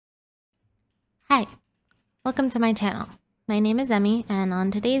Hi, welcome to my channel. My name is Emi, and on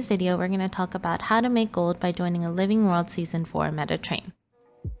today's video we're going to talk about how to make gold by joining a Living World Season 4 meta train.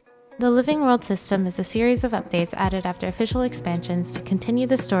 The Living World system is a series of updates added after official expansions to continue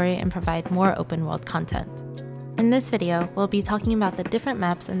the story and provide more open world content. In this video, we'll be talking about the different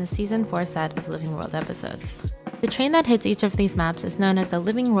maps in the Season 4 set of Living World episodes. The train that hits each of these maps is known as the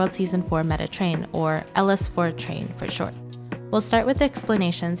Living World Season 4 meta train, or LS4 train for short. We'll start with the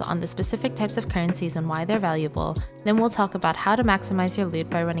explanations on the specific types of currencies and why they're valuable, then we'll talk about how to maximize your loot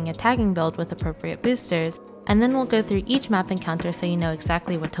by running a tagging build with appropriate boosters, and then we'll go through each map encounter so you know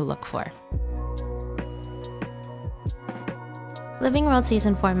exactly what to look for. Living World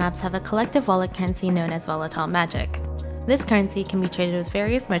Season 4 maps have a collective wallet currency known as Volatile Magic. This currency can be traded with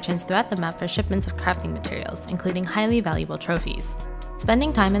various merchants throughout the map for shipments of crafting materials, including highly valuable trophies.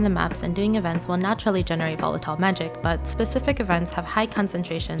 Spending time in the maps and doing events will naturally generate volatile magic, but specific events have high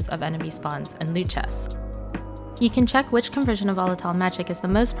concentrations of enemy spawns and loot chests. You can check which conversion of volatile magic is the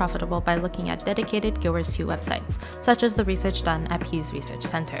most profitable by looking at dedicated Guild Wars 2 websites, such as the research done at Pew's Research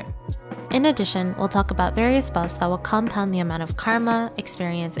Center. In addition, we'll talk about various buffs that will compound the amount of karma,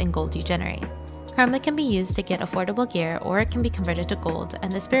 experience, and gold you generate. Karma can be used to get affordable gear, or it can be converted to gold,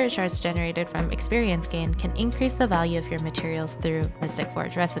 and the spirit shards generated from experience gain can increase the value of your materials through Mystic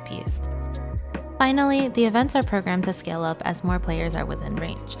Forge recipes. Finally, the events are programmed to scale up as more players are within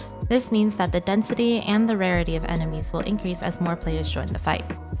range. This means that the density and the rarity of enemies will increase as more players join the fight.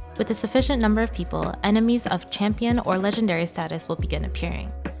 With a sufficient number of people, enemies of champion or legendary status will begin appearing.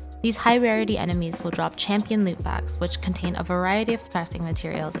 These high-rarity enemies will drop champion loot bags, which contain a variety of crafting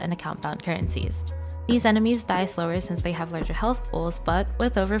materials and account-bound currencies. These enemies die slower since they have larger health pools, but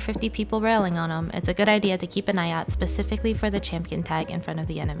with over 50 people railing on them, it's a good idea to keep an eye out specifically for the champion tag in front of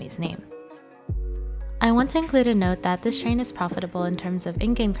the enemy's name. I want to include a note that this train is profitable in terms of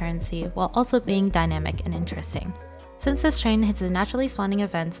in-game currency while also being dynamic and interesting. Since this train hits the naturally spawning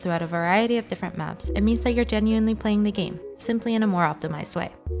events throughout a variety of different maps, it means that you're genuinely playing the game, simply in a more optimized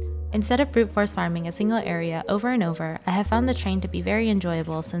way. Instead of brute force farming a single area over and over, I have found the train to be very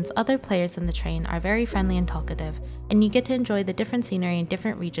enjoyable since other players in the train are very friendly and talkative, and you get to enjoy the different scenery in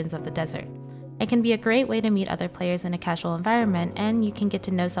different regions of the desert. It can be a great way to meet other players in a casual environment, and you can get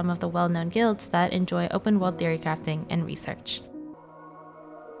to know some of the well-known guilds that enjoy open world theory crafting and research.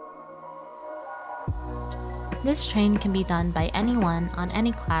 This train can be done by anyone on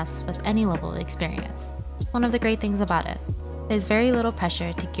any class with any level of experience. It's one of the great things about it. There's very little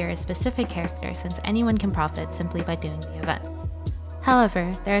pressure to gear a specific character since anyone can profit simply by doing the events.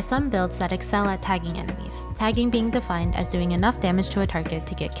 However, there are some builds that excel at tagging enemies, tagging being defined as doing enough damage to a target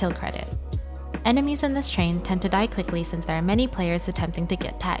to get kill credit. Enemies in this train tend to die quickly since there are many players attempting to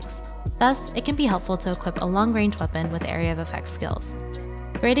get tags. Thus, it can be helpful to equip a long-range weapon with area of effect skills.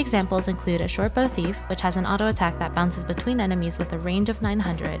 Great examples include a Shortbow Thief, which has an auto attack that bounces between enemies with a range of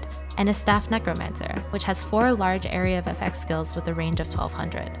 900, and a Staff Necromancer, which has 4 large area of effect skills with a range of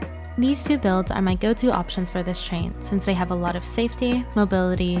 1200. These two builds are my go-to options for this train since they have a lot of safety,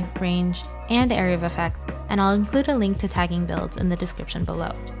 mobility, range, and area of effect, and I'll include a link to tagging builds in the description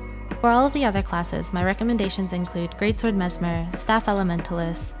below. For all of the other classes, my recommendations include Greatsword Mesmer, Staff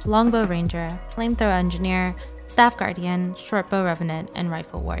Elementalist, Longbow Ranger, Flamethrower Engineer, Staff Guardian, Shortbow Revenant, and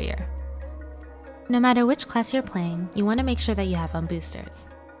Rifle Warrior. No matter which class you're playing, you want to make sure that you have on boosters.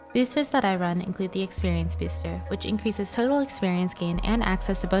 Boosters that I run include the Experience Booster, which increases total experience gain and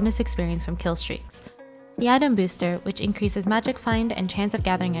access to bonus experience from kill streaks. The Item Booster, which increases magic find and chance of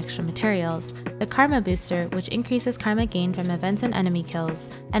gathering extra materials. The Karma Booster, which increases karma gain from events and enemy kills.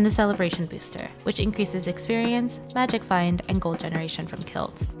 And the Celebration Booster, which increases experience, magic find, and gold generation from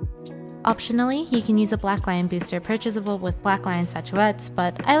kills. Optionally, you can use a Black Lion booster purchasable with Black Lion statuettes,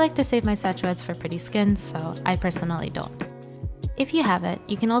 but I like to save my statuettes for pretty skins, so I personally don't. If you have it,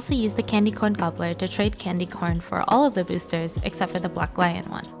 you can also use the Candy Corn Gobbler to trade candy corn for all of the boosters except for the Black Lion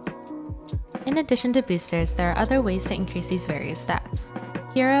one. In addition to boosters, there are other ways to increase these various stats.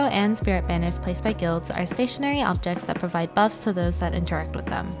 Hero and spirit banners placed by guilds are stationary objects that provide buffs to those that interact with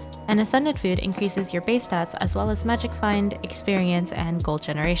them, and Ascended Food increases your base stats as well as magic find, experience, and gold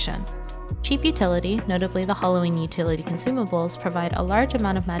generation. Cheap utility, notably the Halloween utility consumables, provide a large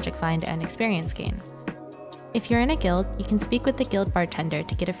amount of magic find and experience gain. If you're in a guild, you can speak with the guild bartender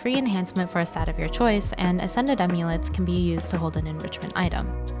to get a free enhancement for a stat of your choice, and Ascended Amulets can be used to hold an enrichment item.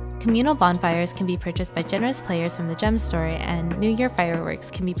 Communal bonfires can be purchased by generous players from the gem store, and New Year fireworks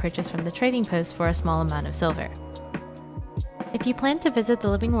can be purchased from the trading post for a small amount of silver. If you plan to visit the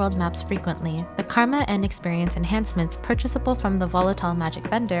Living World maps frequently, the karma and experience enhancements purchasable from the Volatile Magic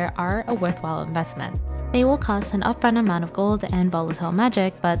vendor are a worthwhile investment. They will cost an upfront amount of gold and Volatile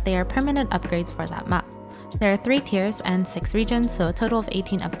Magic, but they are permanent upgrades for that map. There are 3 tiers and 6 regions, so a total of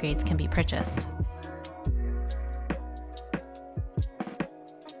 18 upgrades can be purchased.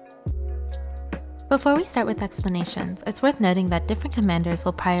 Before we start with explanations, it's worth noting that different commanders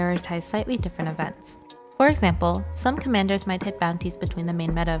will prioritize slightly different events. For example, some commanders might hit bounties between the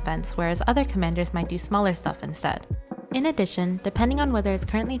main meta events, whereas other commanders might do smaller stuff instead. In addition, depending on whether it's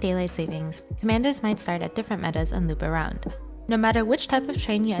currently daylight savings, commanders might start at different metas and loop around. No matter which type of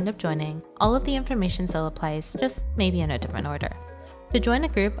train you end up joining, all of the information still applies, just maybe in a different order. To join a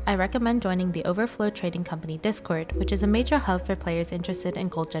group, I recommend joining the Overflow Trading Company Discord, which is a major hub for players interested in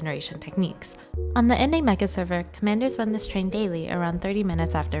gold generation techniques. On the NA Mega server, commanders run this train daily around 30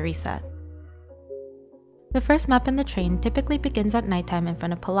 minutes after reset. The first map in the train typically begins at nighttime in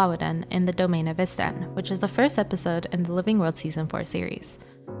front of Palawadan in the domain of Istan, which is the first episode in the Living World Season 4 series.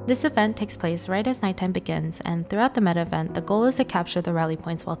 This event takes place right as nighttime begins, and throughout the meta event, the goal is to capture the rally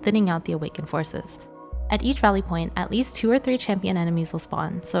points while thinning out the awakened forces. At each rally point, at least 2 or 3 champion enemies will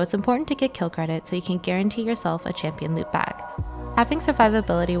spawn, so it's important to get kill credit so you can guarantee yourself a champion loot bag. Having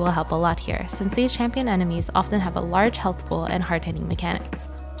survivability will help a lot here, since these champion enemies often have a large health pool and hard-hitting mechanics.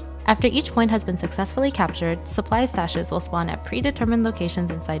 After each point has been successfully captured, supply stashes will spawn at predetermined locations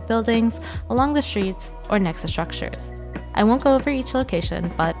inside buildings, along the streets, or next to structures. I won't go over each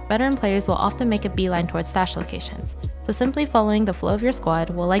location, but veteran players will often make a beeline towards stash locations, so simply following the flow of your squad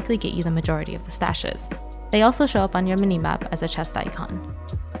will likely get you the majority of the stashes. They also show up on your minimap as a chest icon.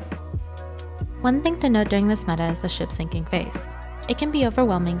 One thing to note during this meta is the ship sinking phase. It can be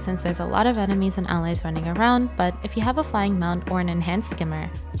overwhelming since there's a lot of enemies and allies running around, but if you have a flying mount or an enhanced skimmer,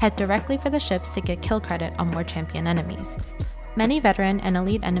 head directly for the ships to get kill credit on more champion enemies. Many veteran and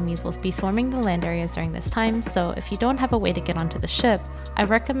elite enemies will be swarming the land areas during this time, so if you don't have a way to get onto the ship, I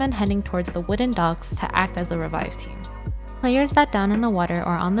recommend heading towards the wooden docks to act as the revive team. Players that down in the water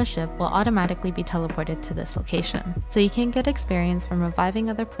or on the ship will automatically be teleported to this location, so you can get experience from reviving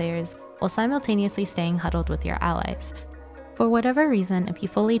other players while simultaneously staying huddled with your allies. For whatever reason, if you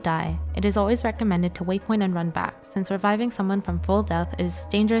fully die, it is always recommended to waypoint and run back, since reviving someone from full death is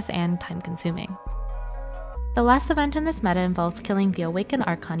dangerous and time-consuming. The last event in this meta involves killing the awakened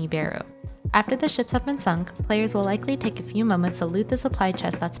Archon Iberu. After the ships have been sunk, players will likely take a few moments to loot the supply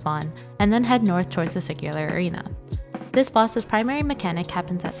chests that spawn, and then head north towards the circular arena. This boss's primary mechanic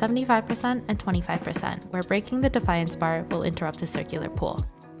happens at 75% and 25%, where breaking the Defiance bar will interrupt the circular pool.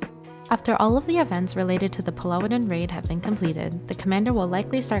 After all of the events related to the Palawadan raid have been completed, the commander will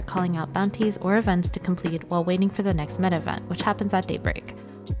likely start calling out bounties or events to complete while waiting for the next meta event, which happens at daybreak.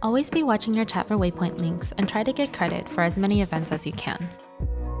 Always be watching your chat for waypoint links and try to get credit for as many events as you can.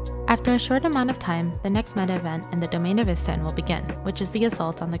 After a short amount of time, the next meta event in the domain of Istan will begin, which is the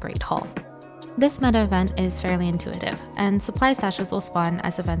assault on the Great Hall. This meta event is fairly intuitive, and supply stashes will spawn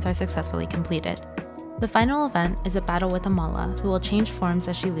as events are successfully completed. The final event is a battle with Amala, who will change forms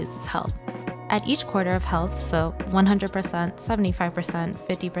as she loses health. At each quarter of health, so 100%, 75%,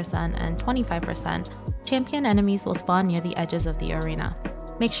 50%, and 25%, champion enemies will spawn near the edges of the arena.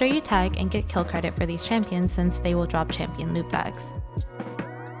 Make sure you tag and get kill credit for these champions since they will drop champion loot bags.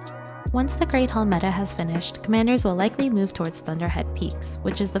 Once the Great Hall meta has finished, commanders will likely move towards Thunderhead Peaks,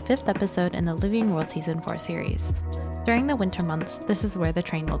 which is the 5th episode in the Living World Season 4 series. During the winter months, this is where the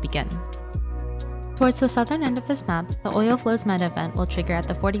train will begin. Towards the southern end of this map, the Oil Flows meta event will trigger at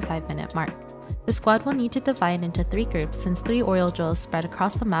the 45-minute mark. The squad will need to divide into 3 groups since 3 oil drills spread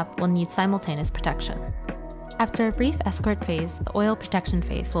across the map will need simultaneous protection. After a brief escort phase, the oil protection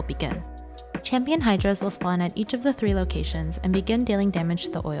phase will begin. Champion Hydras will spawn at each of the 3 locations and begin dealing damage to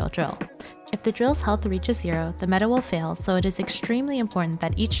the oil drill. If the drill's health reaches 0, the meta will fail, so it is extremely important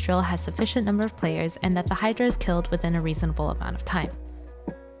that each drill has sufficient number of players and that the Hydra is killed within a reasonable amount of time.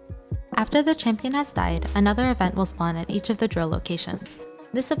 After the champion has died, another event will spawn at each of the drill locations.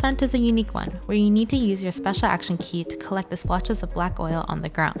 This event is a unique one, where you need to use your special action key to collect the splotches of black oil on the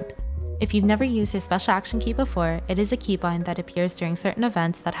ground. If you've never used your special action key before, it is a keybind that appears during certain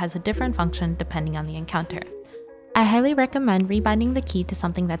events that has a different function depending on the encounter. I highly recommend rebinding the key to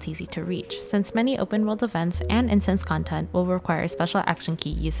something that's easy to reach, since many open world events and instance content will require special action key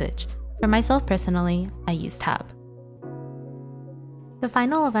usage. For myself personally, I use Tab. The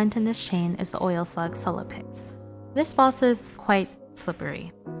final event in this chain is the Oil Slug Solopix. This boss is quite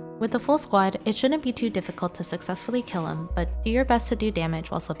slippery. With a full squad, it shouldn't be too difficult to successfully kill him, but do your best to do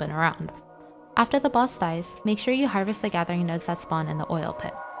damage while slipping around. After the boss dies, make sure you harvest the gathering nodes that spawn in the oil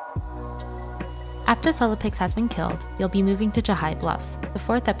pit. After Solopix has been killed, you'll be moving to Jahai Bluffs, the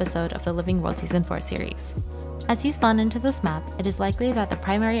 4th episode of the Living World Season 4 series. As you spawn into this map, it is likely that the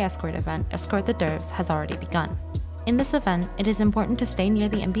primary escort event, Escort the Dervs, has already begun. In this event, it is important to stay near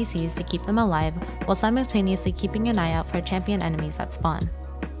the NPCs to keep them alive, while simultaneously keeping an eye out for champion enemies that spawn.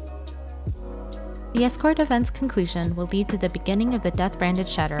 The escort event's conclusion will lead to the beginning of the death-branded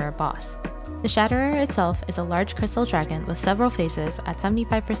Shatterer boss. The Shatterer itself is a large crystal dragon with several phases at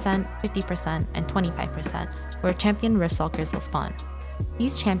 75%, 50%, and 25%, where champion Riststalkers will spawn.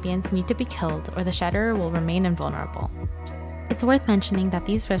 These champions need to be killed or the Shatterer will remain invulnerable. It's worth mentioning that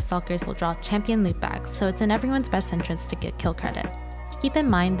these Riststalkers will drop champion loot bags, so it's in everyone's best interest to get kill credit. Keep in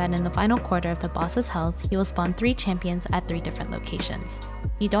mind that in the final quarter of the boss's health, he will spawn 3 champions at 3 different locations.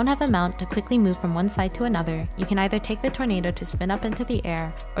 If you don't have a mount to quickly move from one side to another, you can either take the tornado to spin up into the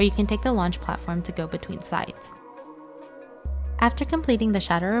air, or you can take the launch platform to go between sides. After completing the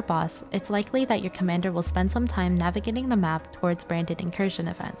Shatterer boss, it's likely that your commander will spend some time navigating the map towards branded incursion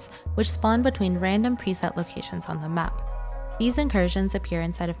events, which spawn between random preset locations on the map. These incursions appear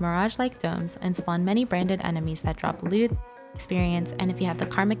inside of mirage-like domes and spawn many branded enemies that drop loot, experience, and if you have the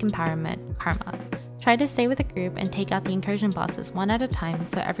karmic empowerment, karma. Try to stay with a group and take out the incursion bosses one at a time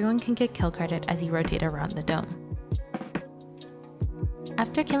so everyone can get kill credit as you rotate around the dome.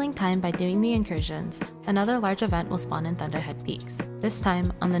 After killing time by doing the incursions, another large event will spawn in Thunderhead Peaks, this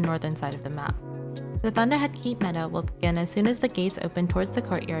time on the northern side of the map. The Thunderhead Keep meta will begin as soon as the gates open towards the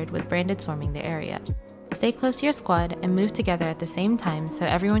courtyard with branded swarming the area. Stay close to your squad and move together at the same time so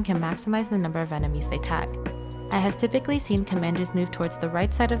everyone can maximize the number of enemies they tag. I have typically seen commanders move towards the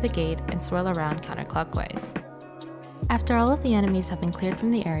right side of the gate and swirl around counterclockwise. After all of the enemies have been cleared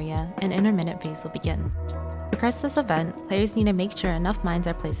from the area, an intermittent phase will begin. To progress this event, players need to make sure enough mines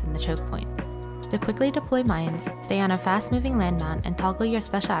are placed in the choke points. To quickly deploy mines, stay on a fast-moving land mount and toggle your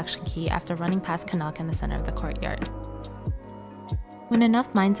special action key after running past Canuck in the center of the courtyard. When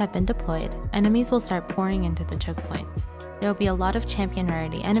enough mines have been deployed, enemies will start pouring into the choke points. There will be a lot of champion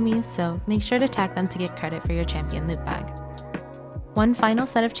rarity enemies, so make sure to tag them to get credit for your champion loot bag. One final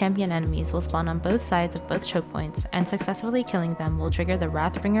set of champion enemies will spawn on both sides of both choke points, and successfully killing them will trigger the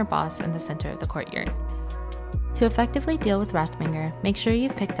Wrathbringer boss in the center of the courtyard. To effectively deal with Wrathbringer, make sure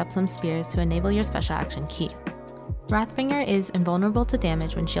you've picked up some spears to enable your special action key. Wrathbringer is invulnerable to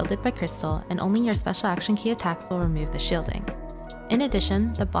damage when shielded by crystal, and only your special action key attacks will remove the shielding. In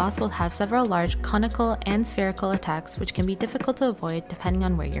addition, the boss will have several large conical and spherical attacks which can be difficult to avoid depending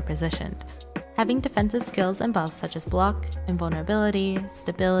on where you're positioned. Having defensive skills and buffs such as block, invulnerability,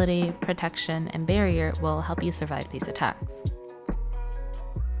 stability, protection, and barrier will help you survive these attacks.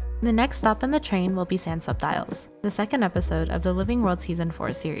 The next stop on the train will be Sandswept Isles, the second episode of the Living World Season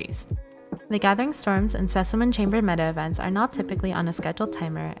 4 series. The Gathering Storms and Specimen Chamber meta events are not typically on a scheduled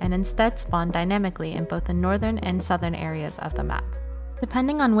timer and instead spawn dynamically in both the northern and southern areas of the map.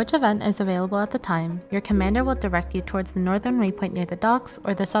 Depending on which event is available at the time, your commander will direct you towards the northern waypoint near the docks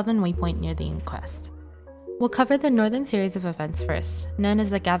or the southern waypoint near the Inquest. We'll cover the northern series of events first, known as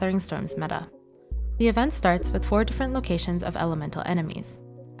the Gathering Storms meta. The event starts with 4 different locations of elemental enemies.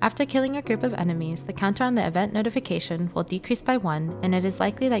 After killing a group of enemies, the counter on the event notification will decrease by 1, and it is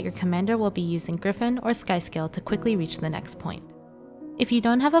likely that your commander will be using Griffin or Skyscale to quickly reach the next point. If you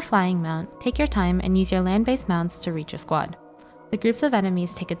don't have a flying mount, take your time and use your land-based mounts to reach your squad. The groups of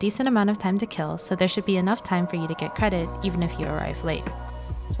enemies take a decent amount of time to kill, so there should be enough time for you to get credit even if you arrive late.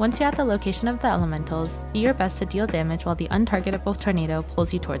 Once you're at the location of the elementals, do your best to deal damage while the untargetable tornado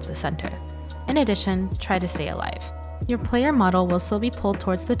pulls you towards the center. In addition, try to stay alive. Your player model will still be pulled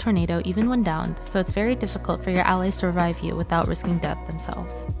towards the tornado even when downed, so it's very difficult for your allies to revive you without risking death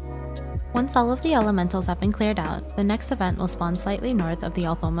themselves. Once all of the elementals have been cleared out, the next event will spawn slightly north of the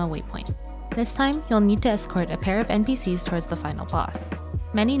Althoma waypoint. This time, you'll need to escort a pair of NPCs towards the final boss.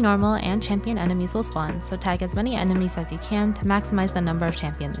 Many normal and champion enemies will spawn, so tag as many enemies as you can to maximize the number of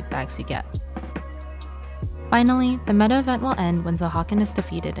champion loot bags you get. Finally, the meta event will end when Zohakan is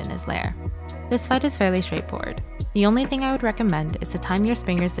defeated in his lair. This fight is fairly straightforward. The only thing I would recommend is to time your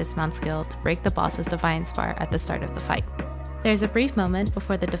Springer's dismount skill to break the boss's Defiance bar at the start of the fight. There's a brief moment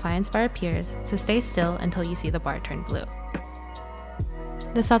before the Defiance bar appears, so stay still until you see the bar turn blue.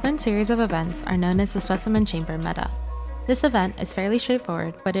 The southern series of events are known as the Specimen Chamber meta. This event is fairly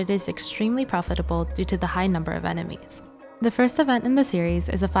straightforward, but it is extremely profitable due to the high number of enemies. The first event in the series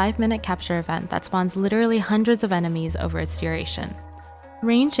is a 5-minute capture event that spawns literally hundreds of enemies over its duration.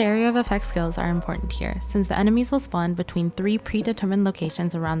 Ranged area of effect skills are important here, since the enemies will spawn between 3 predetermined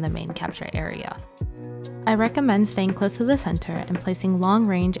locations around the main capture area. I recommend staying close to the center and placing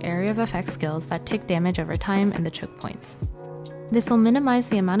long-range area of effect skills that tick damage over time in the choke points. This will minimize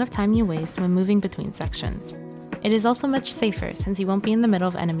the amount of time you waste when moving between sections. It is also much safer since you won't be in the middle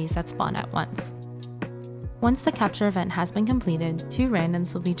of enemies that spawn at once. Once the capture event has been completed, 2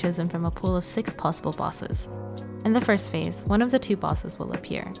 randoms will be chosen from a pool of 6 possible bosses. In the first phase, one of the 2 bosses will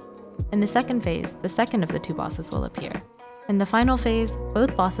appear. In the second phase, the second of the 2 bosses will appear. In the final phase,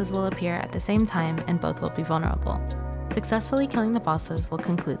 both bosses will appear at the same time and both will be vulnerable. Successfully killing the bosses will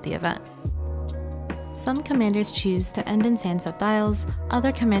conclude the event. Some commanders choose to end in Sandswept Isles,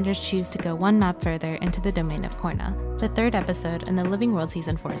 other commanders choose to go 1 map further into the domain of Kourna, the 3rd episode in the Living World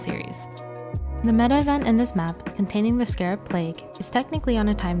Season 4 series. The meta event in this map, containing the Scarab Plague, is technically on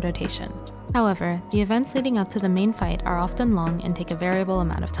a timed rotation. However, the events leading up to the main fight are often long and take a variable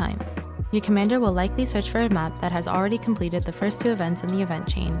amount of time. Your commander will likely search for a map that has already completed the first 2 events in the event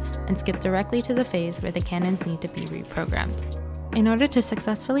chain and skip directly to the phase where the cannons need to be reprogrammed. In order to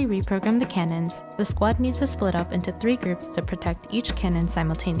successfully reprogram the cannons, the squad needs to split up into 3 groups to protect each cannon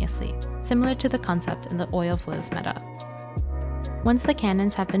simultaneously, similar to the concept in the Oil Flows meta. Once the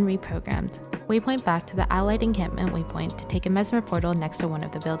cannons have been reprogrammed, waypoint back to the Allied encampment waypoint to take a mesmer portal next to one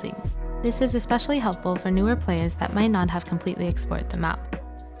of the buildings. This is especially helpful for newer players that might not have completely explored the map.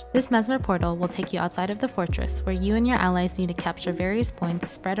 This mesmer portal will take you outside of the fortress where you and your allies need to capture various points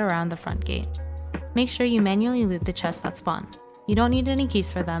spread around the front gate. Make sure you manually loot the chests that spawn. You don't need any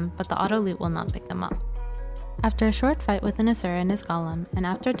keys for them, but the auto loot will not pick them up. After a short fight with an Asura and his golem, and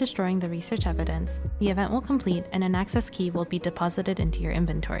after destroying the research evidence, the event will complete and an access key will be deposited into your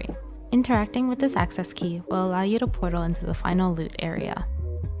inventory. Interacting with this access key will allow you to portal into the final loot area.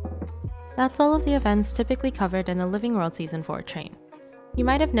 That's all of the events typically covered in the Living World Season 4 train. You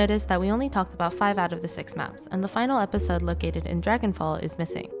might have noticed that we only talked about 5 out of the 6 maps, and the final episode located in Dragonfall is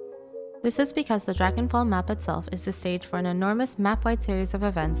missing. This is because the Dragonfall map itself is the stage for an enormous map-wide series of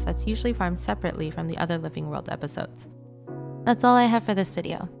events that's usually farmed separately from the other Living World episodes. That's all I have for this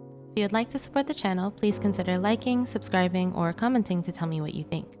video. If you would like to support the channel, please consider liking, subscribing, or commenting to tell me what you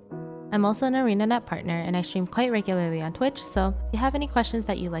think. I'm also an ArenaNet partner and I stream quite regularly on Twitch, so if you have any questions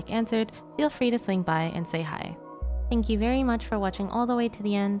that you'd like answered, feel free to swing by and say hi. Thank you very much for watching all the way to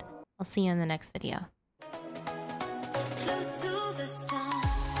the end. I'll see you in the next video.